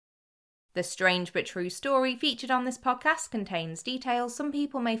The strange but true story featured on this podcast contains details some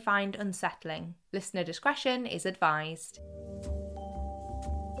people may find unsettling. Listener discretion is advised.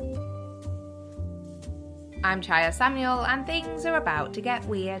 I'm Chaya Samuel, and things are about to get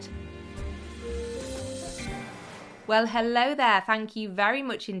weird. Well, hello there. Thank you very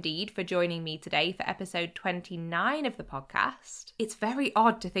much indeed for joining me today for episode 29 of the podcast. It's very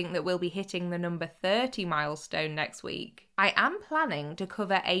odd to think that we'll be hitting the number 30 milestone next week. I am planning to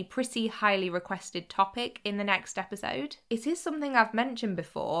cover a pretty highly requested topic in the next episode. It is something I've mentioned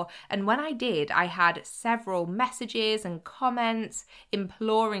before, and when I did, I had several messages and comments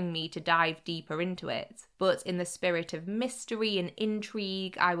imploring me to dive deeper into it. But in the spirit of mystery and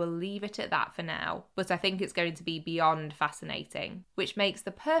intrigue, I will leave it at that for now. But I think it's going to be beyond fascinating, which makes the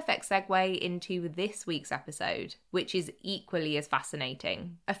perfect segue into this week's episode, which is equally as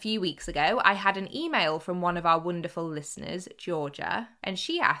fascinating. A few weeks ago, I had an email from one of our wonderful listeners, Georgia, and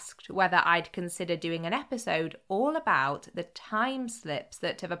she asked whether I'd consider doing an episode all about the time slips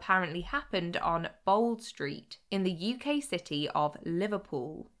that have apparently happened on Bold Street in the UK city of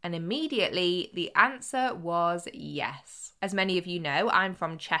Liverpool. And immediately the answer was yes. As many of you know, I'm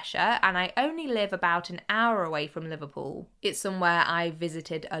from Cheshire and I only live about an hour away from Liverpool. It's somewhere I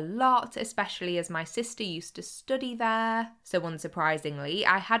visited a lot, especially as my sister used to study there. So unsurprisingly,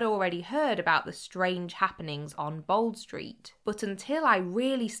 I had already heard about the strange happenings on Bold Street. But until I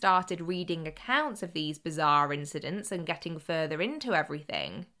really started reading accounts of these bizarre incidents and getting further into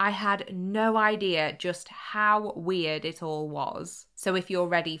everything, I had no idea just how weird it all was. So if you're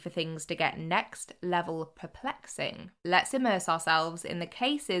ready for things to get next level perplexing, let's immerse ourselves in the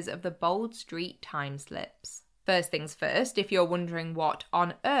cases of the Bold Street time slips. First things first, if you're wondering what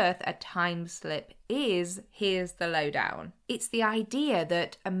on earth a time slip is, here's the lowdown. It's the idea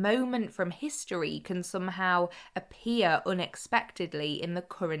that a moment from history can somehow appear unexpectedly in the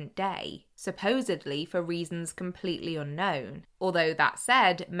current day, supposedly for reasons completely unknown. Although that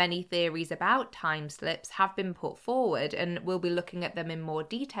said, many theories about time slips have been put forward, and we'll be looking at them in more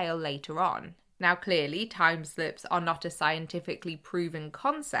detail later on. Now, clearly, time slips are not a scientifically proven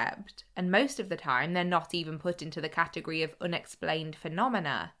concept, and most of the time they're not even put into the category of unexplained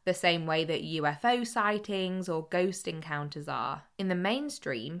phenomena, the same way that UFO sightings or ghost encounters are. In the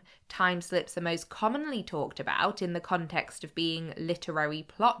mainstream, time slips are most commonly talked about in the context of being literary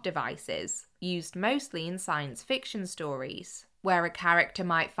plot devices, used mostly in science fiction stories, where a character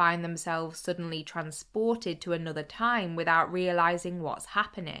might find themselves suddenly transported to another time without realizing what's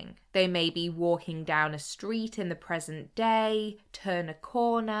happening. They may be walking down a street in the present day, turn a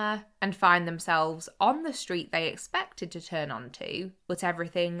corner, and find themselves on the street they expected to turn onto, but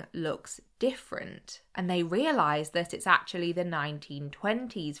everything looks different. And they realize that it's actually the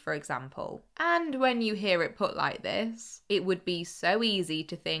 1920s, for example. And when you hear it put like this, it would be so easy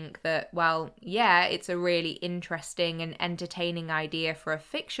to think that, well, yeah, it's a really interesting and entertaining idea for a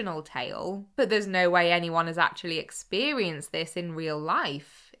fictional tale, but there's no way anyone has actually experienced this in real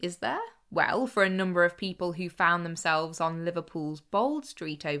life, is there? Well, for a number of people who found themselves on Liverpool's Bold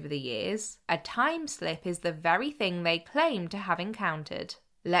Street over the years, a time slip is the very thing they claim to have encountered.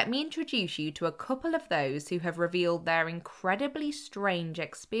 Let me introduce you to a couple of those who have revealed their incredibly strange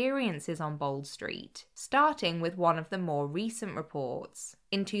experiences on Bold Street, starting with one of the more recent reports.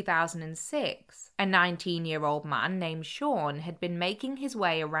 In 2006, a 19-year-old man named Sean had been making his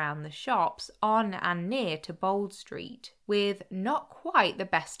way around the shops on and near to Bold Street, with not quite the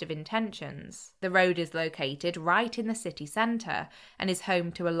best of intentions. The road is located right in the city centre and is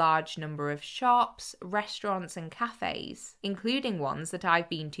home to a large number of shops, restaurants and cafes, including ones that I've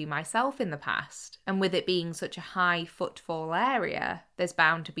been to myself in the past. And with it being such a high footfall area, there's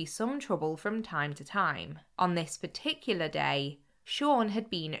bound to be some trouble from time to time. On this particular day, Sean had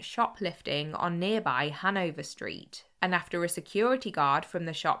been shoplifting on nearby Hanover Street, and after a security guard from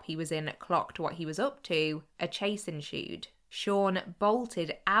the shop he was in clocked what he was up to, a chase ensued. Sean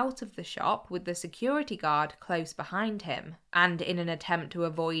bolted out of the shop with the security guard close behind him, and in an attempt to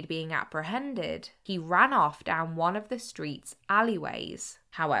avoid being apprehended, he ran off down one of the street's alleyways.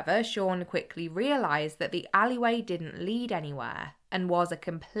 However, Sean quickly realised that the alleyway didn't lead anywhere, and was a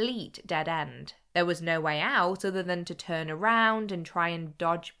complete dead end. There was no way out other than to turn around and try and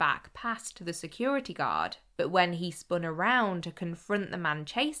dodge back past the security guard. But when he spun around to confront the man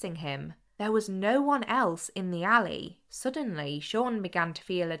chasing him, there was no one else in the alley. Suddenly, Sean began to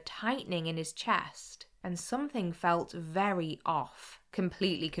feel a tightening in his chest, and something felt very off.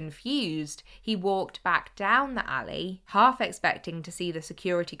 Completely confused, he walked back down the alley, half expecting to see the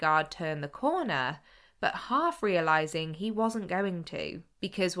security guard turn the corner, but half realising he wasn't going to,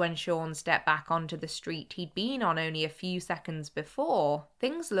 because when Sean stepped back onto the street he'd been on only a few seconds before,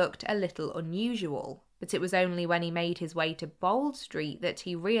 things looked a little unusual. But it was only when he made his way to Bold Street that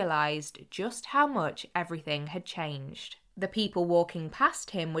he realised just how much everything had changed. The people walking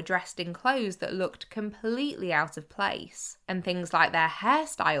past him were dressed in clothes that looked completely out of place, and things like their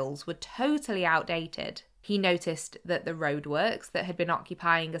hairstyles were totally outdated. He noticed that the roadworks that had been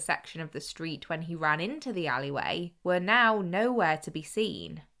occupying a section of the street when he ran into the alleyway were now nowhere to be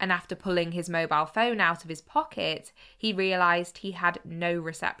seen, and after pulling his mobile phone out of his pocket, he realised he had no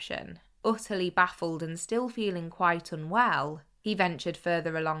reception. Utterly baffled and still feeling quite unwell, he ventured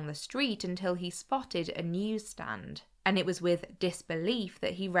further along the street until he spotted a newsstand, and it was with disbelief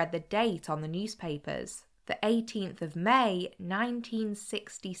that he read the date on the newspapers. The 18th of May,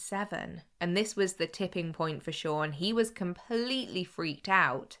 1967. And this was the tipping point for Sean. He was completely freaked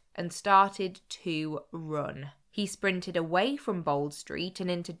out and started to run. He sprinted away from Bold Street and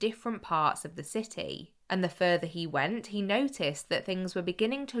into different parts of the city. And the further he went, he noticed that things were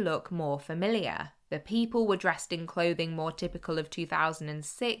beginning to look more familiar. The people were dressed in clothing more typical of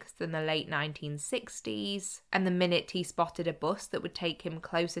 2006 than the late 1960s, and the minute he spotted a bus that would take him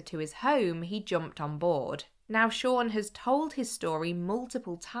closer to his home, he jumped on board. Now, Sean has told his story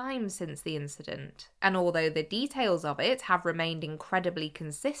multiple times since the incident, and although the details of it have remained incredibly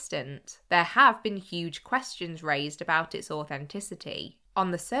consistent, there have been huge questions raised about its authenticity.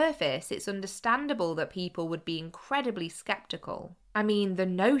 On the surface, it's understandable that people would be incredibly skeptical. I mean, the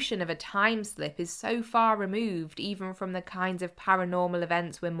notion of a time slip is so far removed even from the kinds of paranormal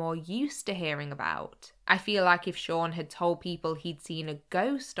events we're more used to hearing about. I feel like if Sean had told people he'd seen a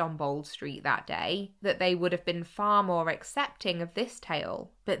ghost on Bold Street that day, that they would have been far more accepting of this tale.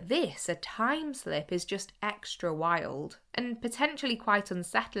 But this, a time slip, is just extra wild, and potentially quite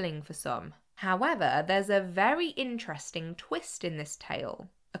unsettling for some. However, there's a very interesting twist in this tale.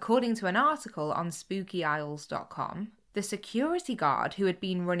 According to an article on SpookyIsles.com, the security guard who had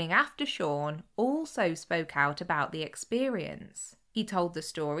been running after Sean also spoke out about the experience. He told the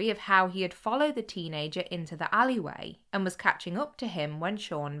story of how he had followed the teenager into the alleyway and was catching up to him when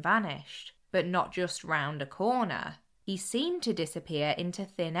Sean vanished, but not just round a corner. He seemed to disappear into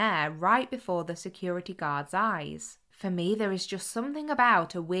thin air right before the security guard's eyes. For me, there is just something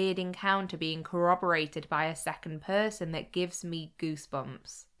about a weird encounter being corroborated by a second person that gives me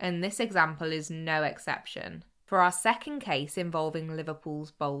goosebumps, and this example is no exception. For our second case involving Liverpool's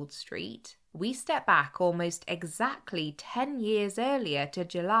Bold Street, we step back almost exactly 10 years earlier to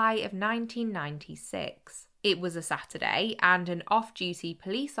July of 1996. It was a Saturday, and an off-duty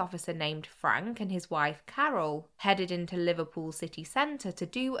police officer named Frank and his wife Carol headed into Liverpool city centre to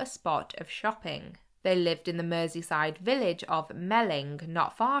do a spot of shopping. They lived in the Merseyside village of Melling,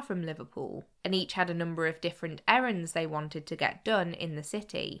 not far from Liverpool, and each had a number of different errands they wanted to get done in the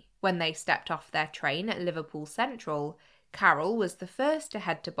city. When they stepped off their train at Liverpool Central, Carol was the first to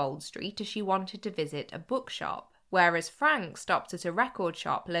head to Bold Street as she wanted to visit a bookshop, whereas Frank stopped at a record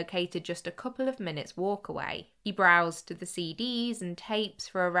shop located just a couple of minutes' walk away. He browsed the CDs and tapes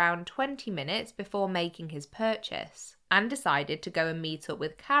for around 20 minutes before making his purchase, and decided to go and meet up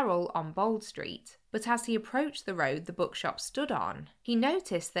with Carol on Bold Street. But as he approached the road the bookshop stood on, he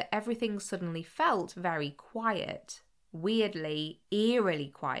noticed that everything suddenly felt very quiet. Weirdly, eerily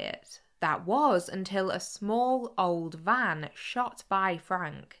quiet. That was until a small old van shot by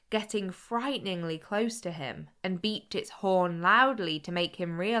Frank, getting frighteningly close to him, and beeped its horn loudly to make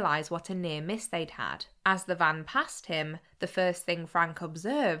him realise what a near miss they'd had. As the van passed him, the first thing Frank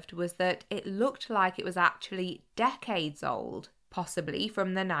observed was that it looked like it was actually decades old, possibly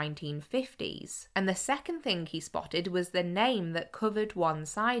from the 1950s. And the second thing he spotted was the name that covered one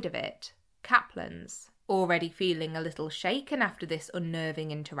side of it, Kaplan's. Already feeling a little shaken after this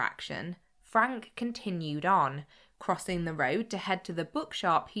unnerving interaction, Frank continued on, crossing the road to head to the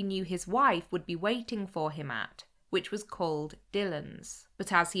bookshop he knew his wife would be waiting for him at, which was called Dylan's.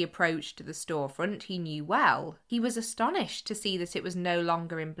 But as he approached the storefront he knew well, he was astonished to see that it was no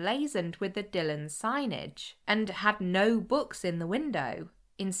longer emblazoned with the Dylan's signage, and had no books in the window.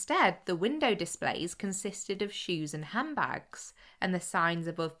 Instead, the window displays consisted of shoes and handbags, and the signs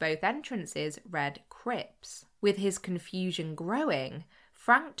above both entrances read Crips. With his confusion growing,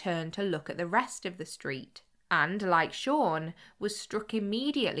 Frank turned to look at the rest of the street, and, like Sean, was struck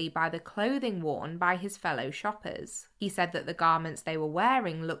immediately by the clothing worn by his fellow shoppers. He said that the garments they were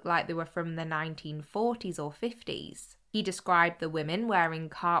wearing looked like they were from the 1940s or 50s. He described the women wearing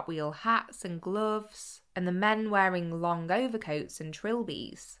cartwheel hats and gloves, and the men wearing long overcoats and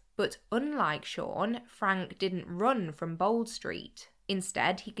trilbies. But unlike Sean, Frank didn't run from Bold Street.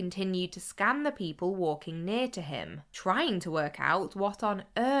 Instead, he continued to scan the people walking near to him, trying to work out what on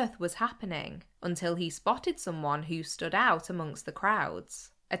earth was happening, until he spotted someone who stood out amongst the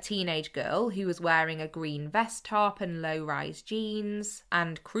crowds. A teenage girl who was wearing a green vest top and low-rise jeans,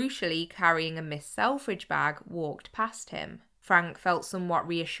 and crucially carrying a Miss Selfridge bag, walked past him. Frank felt somewhat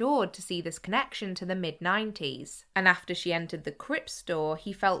reassured to see this connection to the mid-90s, and after she entered the Cripps store,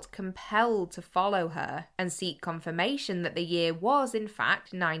 he felt compelled to follow her and seek confirmation that the year was, in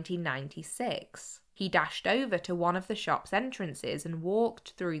fact, 1996. He dashed over to one of the shop's entrances and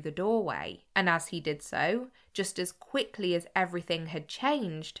walked through the doorway, and as he did so, just as quickly as everything had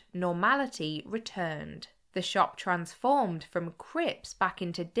changed, normality returned. The shop transformed from Cripps back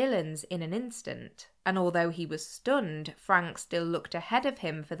into Dillon's in an instant, and although he was stunned, Frank still looked ahead of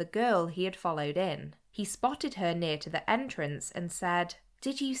him for the girl he had followed in. He spotted her near to the entrance and said,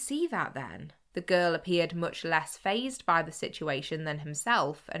 "Did you see that then?" The girl appeared much less fazed by the situation than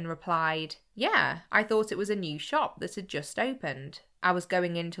himself and replied, "Yeah, I thought it was a new shop that had just opened. I was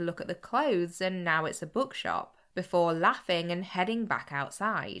going in to look at the clothes and now it's a bookshop," before laughing and heading back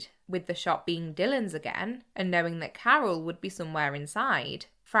outside. With the shop being Dillon's again, and knowing that Carol would be somewhere inside,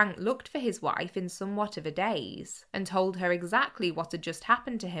 Frank looked for his wife in somewhat of a daze, and told her exactly what had just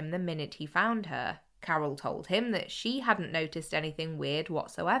happened to him the minute he found her. Carol told him that she hadn't noticed anything weird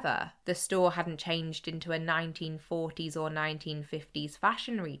whatsoever. The store hadn't changed into a 1940s or 1950s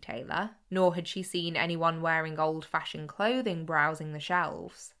fashion retailer, nor had she seen anyone wearing old-fashioned clothing browsing the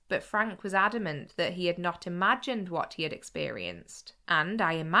shelves. But Frank was adamant that he had not imagined what he had experienced, and,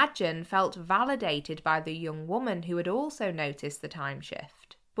 I imagine, felt validated by the young woman who had also noticed the time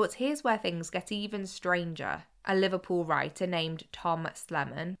shift. But here's where things get even stranger. A Liverpool writer named Tom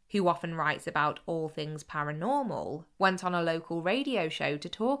Sleman, who often writes about all things paranormal, went on a local radio show to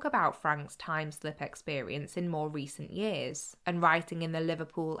talk about Frank's time slip experience in more recent years, and writing in the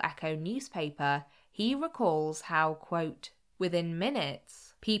Liverpool Echo newspaper, he recalls how, quote, "Within minutes,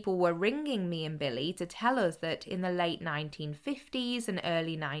 people were ringing me and Billy to tell us that in the late 1950s and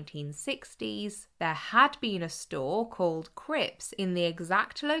early 1960s, there had been a store called Cripps in the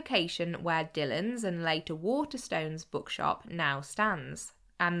exact location where Dillon's and later Waterstone's bookshop now stands.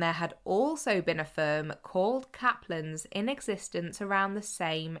 And there had also been a firm called Kaplan's in existence around the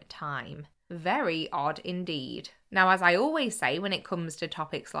same time. Very odd indeed." Now, as I always say when it comes to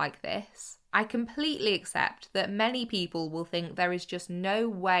topics like this, I completely accept that many people will think there is just no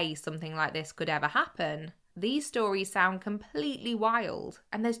way something like this could ever happen. These stories sound completely wild,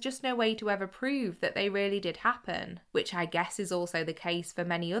 and there's just no way to ever prove that they really did happen, which I guess is also the case for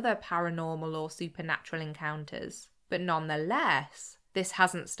many other paranormal or supernatural encounters. But nonetheless, this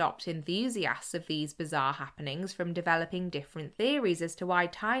hasn't stopped enthusiasts of these bizarre happenings from developing different theories as to why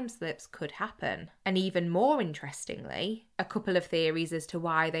time slips could happen. And even more interestingly, a couple of theories as to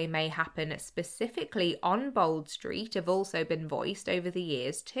why they may happen specifically on Bold Street have also been voiced over the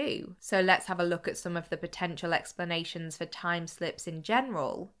years too. So let's have a look at some of the potential explanations for time slips in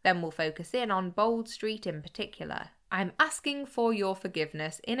general, then we'll focus in on Bold Street in particular. I'm asking for your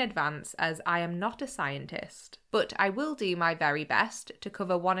forgiveness in advance as I am not a scientist, but I will do my very best to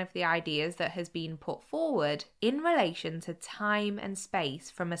cover one of the ideas that has been put forward in relation to time and space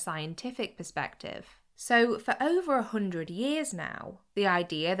from a scientific perspective. So, for over 100 years now, the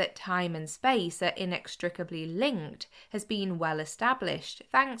idea that time and space are inextricably linked has been well established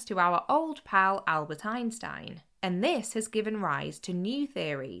thanks to our old pal Albert Einstein, and this has given rise to new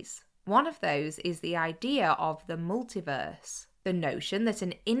theories. One of those is the idea of the multiverse, the notion that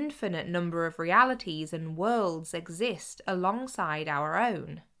an infinite number of realities and worlds exist alongside our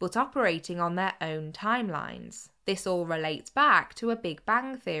own, but operating on their own timelines. This all relates back to a Big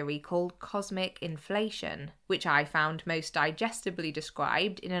Bang theory called cosmic inflation, which I found most digestibly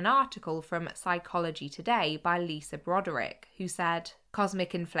described in an article from Psychology Today by Lisa Broderick, who said,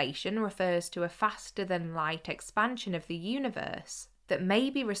 "Cosmic inflation refers to a faster-than-light expansion of the universe that may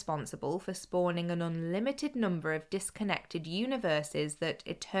be responsible for spawning an unlimited number of disconnected universes that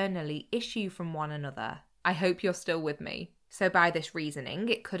eternally issue from one another." I hope you're still with me. So by this reasoning,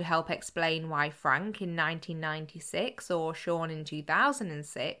 it could help explain why Frank in 1996 or Sean in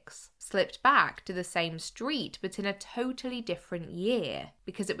 2006 slipped back to the same street but in a totally different year,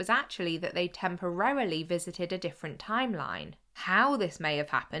 because it was actually that they temporarily visited a different timeline. How this may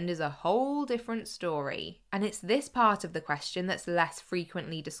have happened is a whole different story, and it's this part of the question that's less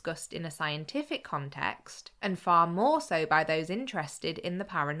frequently discussed in a scientific context, and far more so by those interested in the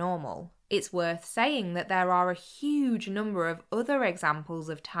paranormal. It's worth saying that there are a huge number of other examples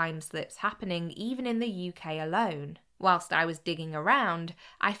of time slips happening even in the UK alone. Whilst I was digging around,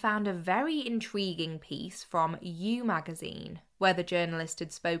 I found a very intriguing piece from You magazine, where the journalist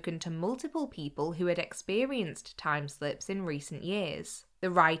had spoken to multiple people who had experienced time slips in recent years. The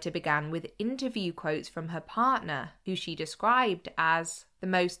writer began with interview quotes from her partner, who she described as the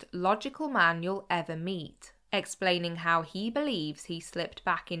most logical man you'll ever meet, explaining how he believes he slipped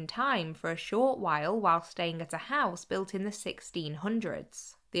back in time for a short while staying at a house built in the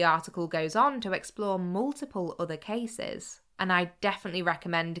 1600s. The article goes on to explore multiple other cases, and I definitely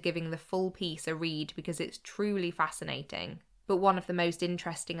recommend giving the full piece a read because it's truly fascinating. But one of the most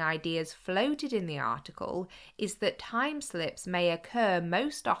interesting ideas floated in the article is that time slips may occur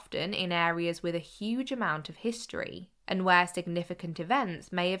most often in areas with a huge amount of history, and where significant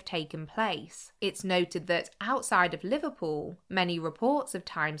events may have taken place. It's noted that outside of Liverpool, many reports of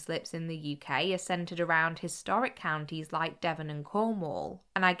time slips in the UK are centred around historic counties like Devon and Cornwall,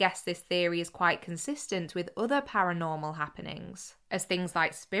 and I guess this theory is quite consistent with other paranormal happenings, as things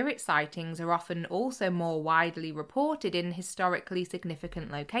like spirit sightings are often also more widely reported in historically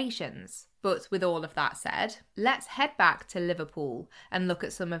significant locations. But with all of that said, let's head back to Liverpool and look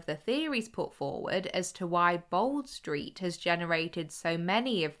at some of the theories put forward as to why Bold Street has generated so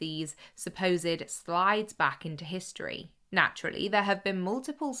many of these supposed slides back into history. Naturally, there have been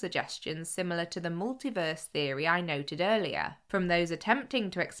multiple suggestions similar to the multiverse theory I noted earlier, from those attempting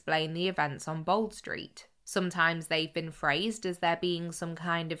to explain the events on Bold Street. Sometimes they've been phrased as there being some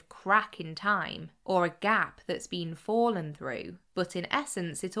kind of crack in time, or a gap that's been fallen through, but in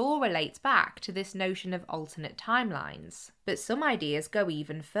essence it all relates back to this notion of alternate timelines. But some ideas go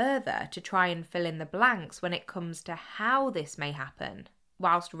even further to try and fill in the blanks when it comes to how this may happen.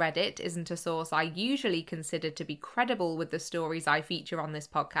 Whilst Reddit isn't a source I usually consider to be credible with the stories I feature on this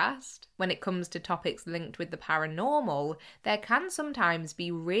podcast, when it comes to topics linked with the paranormal, there can sometimes be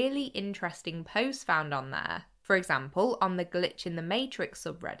really interesting posts found on there. For example, on the Glitch in the Matrix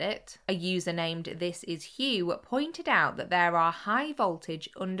subreddit, a user named This Is Hugh pointed out that there are high-voltage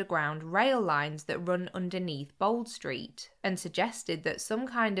underground rail lines that run underneath Bold Street, and suggested that some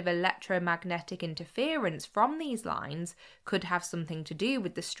kind of electromagnetic interference from these lines could have something to do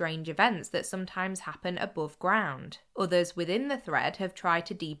with the strange events that sometimes happen above ground. Others within the thread have tried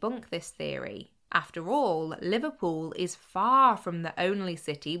to debunk this theory. After all, Liverpool is far from the only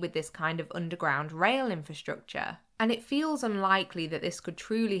city with this kind of underground rail infrastructure, and it feels unlikely that this could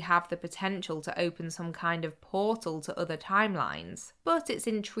truly have the potential to open some kind of portal to other timelines, but it's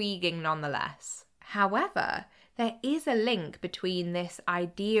intriguing nonetheless. However, there is a link between this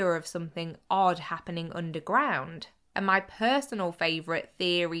idea of something odd happening underground and my personal favourite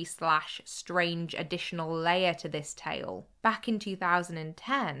theory/strange additional layer to this tale. Back in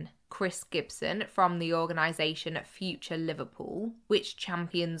 2010, Chris Gibson from the organisation Future Liverpool, which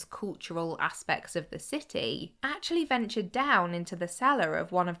champions cultural aspects of the city, actually ventured down into the cellar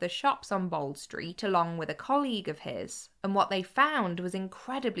of one of the shops on Bold Street along with a colleague of his, and what they found was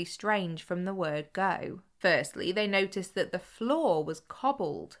incredibly strange from the word go. Firstly, they noticed that the floor was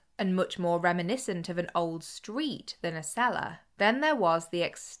cobbled, and much more reminiscent of an old street than a cellar. Then there was the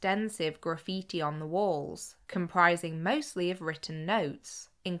extensive graffiti on the walls, comprising mostly of written notes,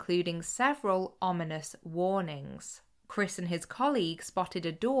 including several ominous warnings. Chris and his colleague spotted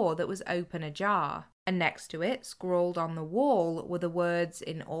a door that was open ajar, and next to it, scrawled on the wall, were the words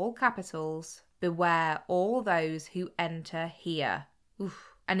in all capitals, "Beware all those who enter here." Oof.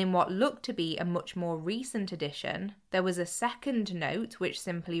 And in what looked to be a much more recent edition, there was a second note which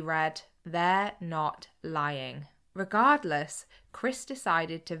simply read, "They're not lying." Regardless, Chris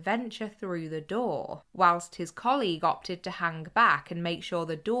decided to venture through the door, whilst his colleague opted to hang back and make sure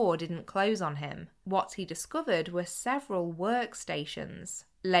the door didn't close on him. What he discovered were several workstations,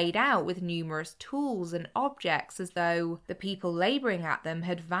 laid out with numerous tools and objects as though the people labouring at them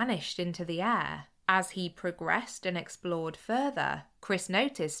had vanished into the air. As he progressed and explored further, Chris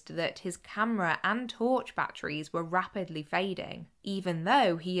noticed that his camera and torch batteries were rapidly fading, even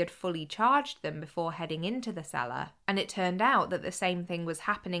though he had fully charged them before heading into the cellar, and it turned out that the same thing was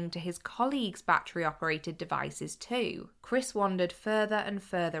happening to his colleagues' battery-operated devices too. Chris wandered further and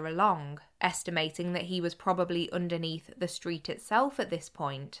further along, estimating that he was probably underneath the street itself at this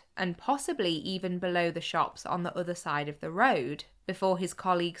point, and possibly even below the shops on the other side of the road, before his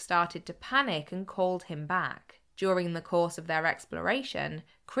colleague started to panic and called him back. During the course of their exploration,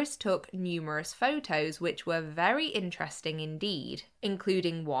 Chris took numerous photos which were very interesting indeed,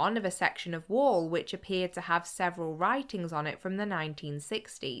 including one of a section of wall which appeared to have several writings on it from the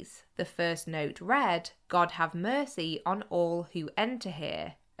 1960s. The first note read, "God have mercy on all who enter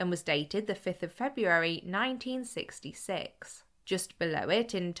here," and was dated the 5th of February 1966. Just below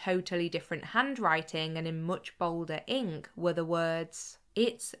it, in totally different handwriting and in much bolder ink, were the words,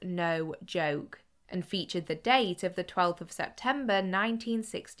 "It's no joke," and featured the date of the 12th of September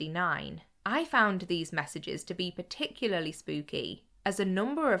 1969. I found these messages to be particularly spooky, as a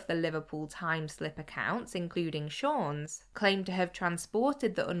number of the Liverpool time slip accounts, including Sean's, claim to have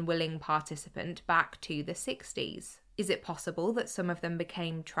transported the unwilling participant back to the 60s. Is it possible that some of them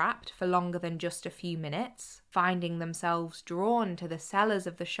became trapped for longer than just a few minutes, finding themselves drawn to the cellars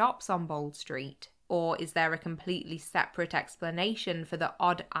of the shops on Bold Street? Or is there a completely separate explanation for the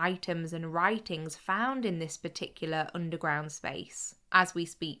odd items and writings found in this particular underground space? As we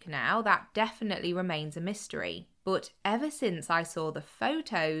speak now, that definitely remains a mystery. But ever since I saw the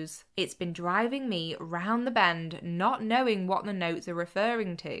photos, it's been driving me round the bend not knowing what the notes are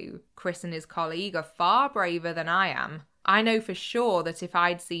referring to. Chris and his colleague are far braver than I am. I know for sure that if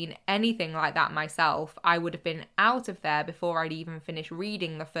I'd seen anything like that myself, I would have been out of there before I'd even finished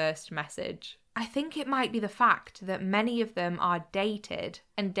reading the first message. I think it might be the fact that many of them are dated,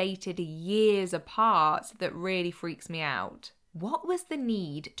 and dated years apart, that really freaks me out. What was the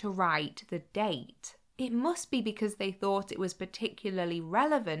need to write the date? It must be because they thought it was particularly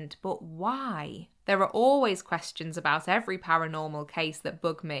relevant, but why? There are always questions about every paranormal case that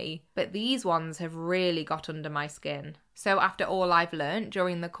bug me, but these ones have really got under my skin. So after all I've learnt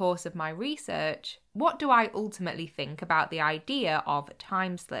during the course of my research, what do I ultimately think about the idea of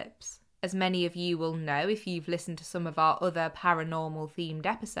time slips? As many of you will know if you've listened to some of our other paranormal-themed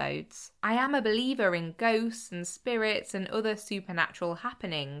episodes, I am a believer in ghosts and spirits and other supernatural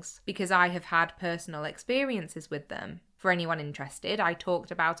happenings because I have had personal experiences with them. For anyone interested, I talked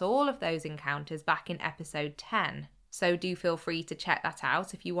about all of those encounters back in episode 10. So do feel free to check that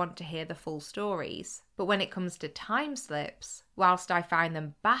out if you want to hear the full stories. But when it comes to time slips, whilst I find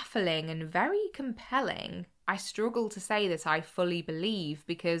them baffling and very compelling, I struggle to say that I fully believe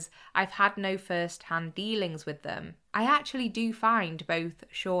because I've had no first-hand dealings with them. I actually do find both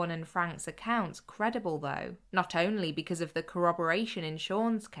Sean and Frank's accounts credible though, not only because of the corroboration in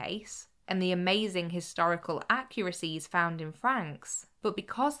Sean's case and the amazing historical accuracies found in Frank's, but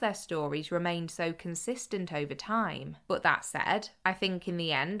because their stories remained so consistent over time. But that said, I think in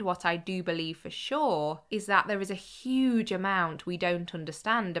the end what I do believe for sure is that there is a huge amount we don't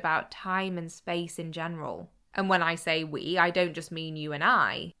understand about time and space in general. And when I say we, I don't just mean you and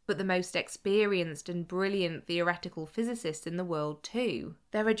I, but the most experienced and brilliant theoretical physicists in the world too.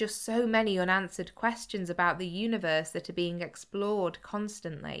 There are just so many unanswered questions about the universe that are being explored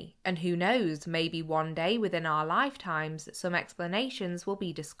constantly. And who knows, maybe one day within our lifetimes, some explanations will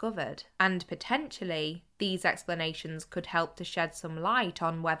be discovered. And potentially, these explanations could help to shed some light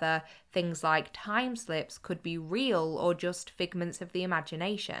on whether things like time slips could be real or just figments of the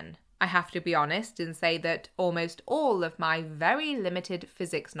imagination. I have to be honest and say that almost all of my very limited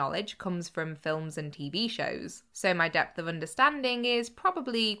physics knowledge comes from films and TV shows, so my depth of understanding is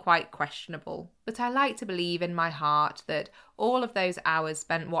probably quite questionable. But I like to believe in my heart that all of those hours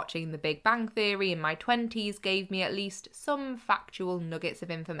spent watching The Big Bang Theory in my 20s gave me at least some factual nuggets of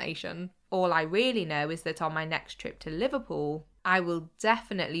information. All I really know is that on my next trip to Liverpool, I will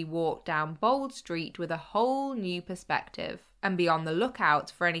definitely walk down Bold Street with a whole new perspective and be on the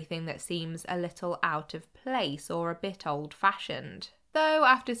lookout for anything that seems a little out of place or a bit old-fashioned. Though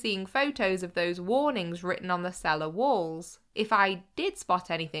after seeing photos of those warnings written on the cellar walls, if I did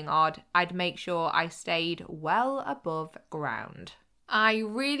spot anything odd, I'd make sure I stayed well above ground. I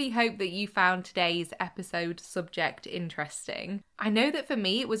really hope that you found today's episode subject interesting. I know that for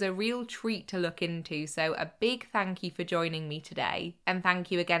me it was a real treat to look into, so a big thank you for joining me today. And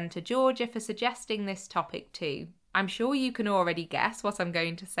thank you again to Georgia for suggesting this topic too. I'm sure you can already guess what I'm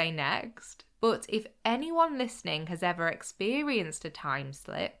going to say next, but if anyone listening has ever experienced a time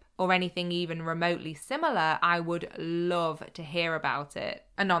slip, or anything even remotely similar, I would love to hear about it.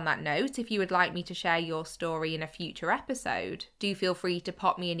 And on that note, if you would like me to share your story in a future episode, do feel free to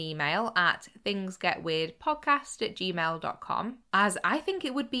pop me an email at thingsgetweirdpodcast@gmail.com, as I think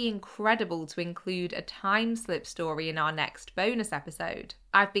it would be incredible to include a time slip story in our next bonus episode.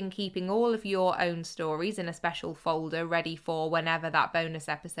 I've been keeping all of your own stories in a special folder ready for whenever that bonus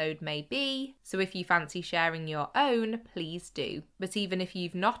episode may be, so if you fancy sharing your own, please do. But even if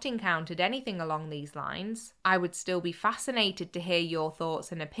you've not encountered anything along these lines, I would still be fascinated to hear your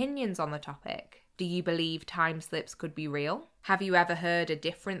thoughts and opinions on the topic. Do you believe time slips could be real? Have you ever heard a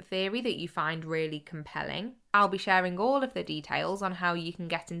different theory that you find really compelling? I'll be sharing all of the details on how you can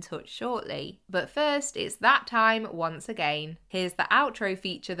get in touch shortly. But first, it's that time once again. Here's the outro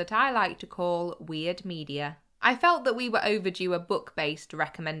feature that I like to call Weird Media. I felt that we were overdue a book-based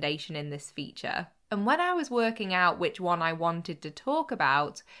recommendation in this feature. And when I was working out which one I wanted to talk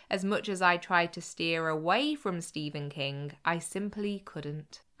about, as much as I tried to steer away from Stephen King, I simply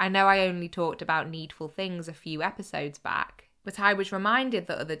couldn't. I know I only talked about Needful Things a few episodes back, but I was reminded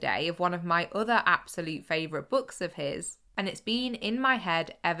the other day of one of my other absolute favourite books of his, and it's been in my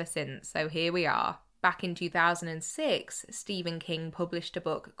head ever since, so here we are. Back in 2006, Stephen King published a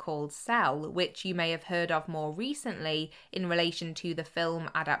book called Cell, which you may have heard of more recently in relation to the film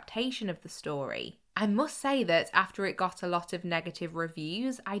adaptation of the story. I must say that after it got a lot of negative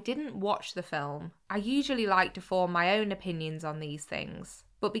reviews, I didn't watch the film. I usually like to form my own opinions on these things.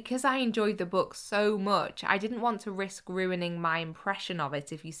 But because I enjoyed the book so much, I didn't want to risk ruining my impression of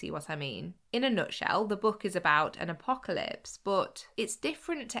it, if you see what I mean. In a nutshell, the book is about an apocalypse, but it's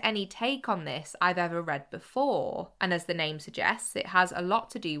different to any take on this I've ever read before. And as the name suggests, it has a lot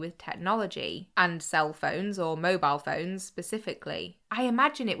to do with technology, and cell phones or mobile phones specifically. I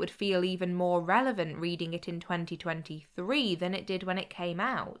imagine it would feel even more relevant reading it in 2023 than it did when it came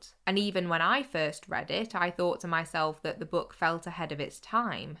out. And even when I first read it, I thought to myself that the book felt ahead of its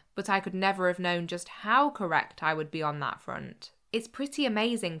time. But I could never have known just how correct I would be on that front. It's pretty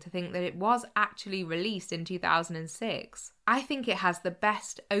amazing to think that it was actually released in 2006. I think it has the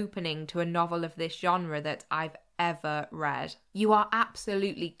best opening to a novel of this genre that I've ever read. You are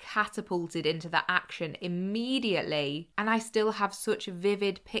absolutely catapulted into the action immediately, and I still have such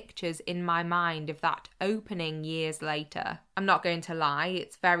vivid pictures in my mind of that opening years later. I'm not going to lie,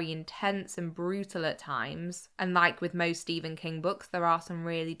 it's very intense and brutal at times, and like with most Stephen King books, there are some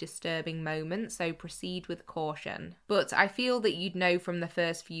really disturbing moments, so proceed with caution. But I feel that you'd know from the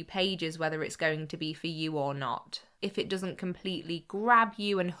first few pages whether it's going to be for you or not. If it doesn't completely grab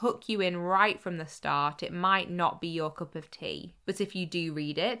you and hook you in right from the start, it might not be your cup of tea. But if you do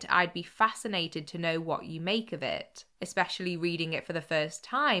read it, I'd be fascinated to know what you make of it, especially reading it for the first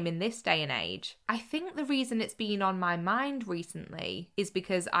time in this day and age. I think the reason it's been on my mind recently is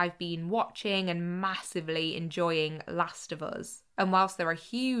because I've been watching and massively enjoying Last of Us. And whilst there are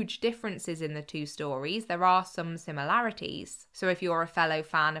huge differences in the two stories, there are some similarities. So if you're a fellow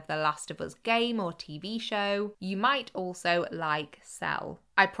fan of the Last of Us game or TV show, you might also like Cell.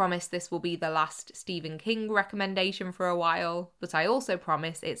 I promise this will be the last Stephen King recommendation for a while, but I also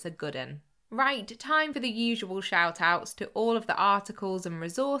promise it's a good one. Right, time for the usual shout-outs to all of the articles and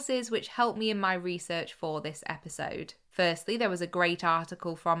resources which helped me in my research for this episode. Firstly, there was a great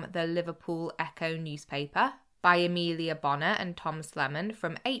article from the Liverpool Echo newspaper by Amelia Bonner and Tom Sleman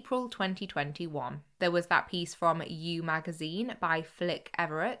from April 2021. There was that piece from You Magazine by Flick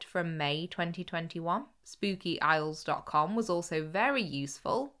Everett from May 2021. SpookyIsles.com was also very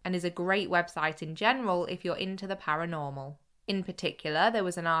useful and is a great website in general if you're into the paranormal. In particular, there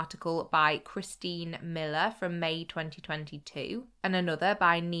was an article by Christine Miller from May 2022 and another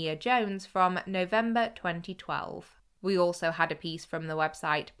by Nia Jones from November 2012. We also had a piece from the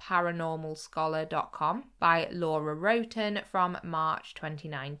website paranormalscholar.com by Laura Roten from March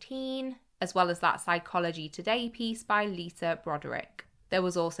 2019, as well as that Psychology Today piece by Lisa Broderick. There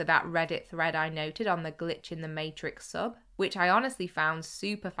was also that Reddit thread I noted on the Glitch in the Matrix sub, which I honestly found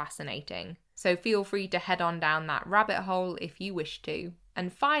super fascinating. So feel free to head on down that rabbit hole if you wish to.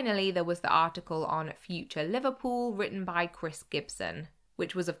 And finally, there was the article on Future Liverpool written by Chris Gibson,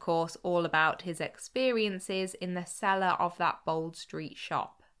 which was of course all about his experiences in the cellar of that Bold Street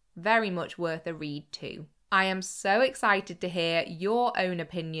shop. Very much worth a read too. I am so excited to hear your own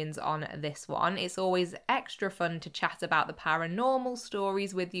opinions on this one. It's always extra fun to chat about the paranormal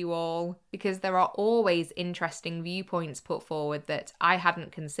stories with you all, because there are always interesting viewpoints put forward that I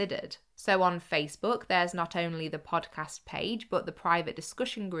hadn't considered. So on Facebook, there's not only the podcast page, but the private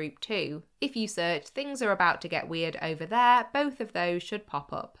discussion group too. If you search Things Are About to Get Weird over there, both of those should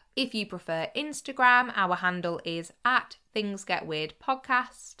pop up. If you prefer Instagram, our handle is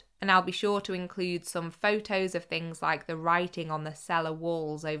 @ThingsGetWeirdPodcast. And I'll be sure to include some photos of things like the writing on the cellar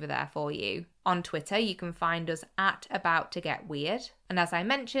walls over there for you. On Twitter, you can find us @AboutToGetWeird. And as I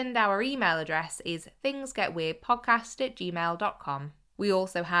mentioned, our email address is thingsgetweirdpodcast@gmail.com. We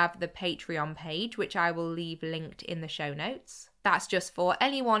also have the Patreon page, which I will leave linked in the show notes. That's just for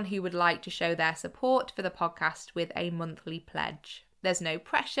anyone who would like to show their support for the podcast with a monthly pledge. There's no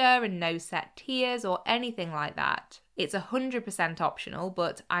pressure and no set tiers or anything like that. It's 100% optional,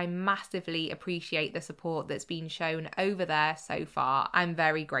 but I massively appreciate the support that's been shown over there so far. I'm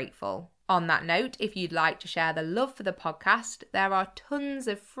very grateful. On that note, if you'd like to share the love for the podcast, there are tons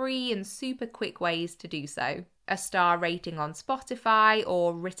of free and super quick ways to do so. A star rating on Spotify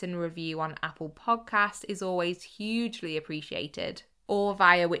or written review on Apple Podcasts is always hugely appreciated. Or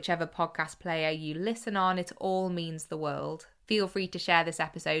via whichever podcast player you listen on, it all means the world. Feel free to share this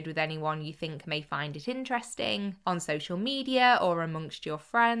episode with anyone you think may find it interesting, on social media or amongst your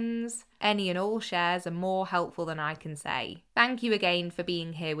friends. Any and all shares are more helpful than I can say. Thank you again for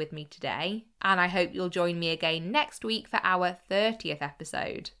being here with me today, and I hope you'll join me again next week for our 30th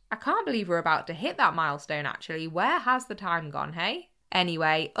episode. I can't believe we're about to hit that milestone actually. Where has the time gone, hey?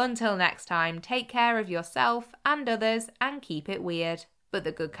 Anyway, until next time, take care of yourself and others and keep it weird, but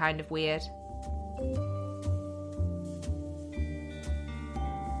the good kind of weird.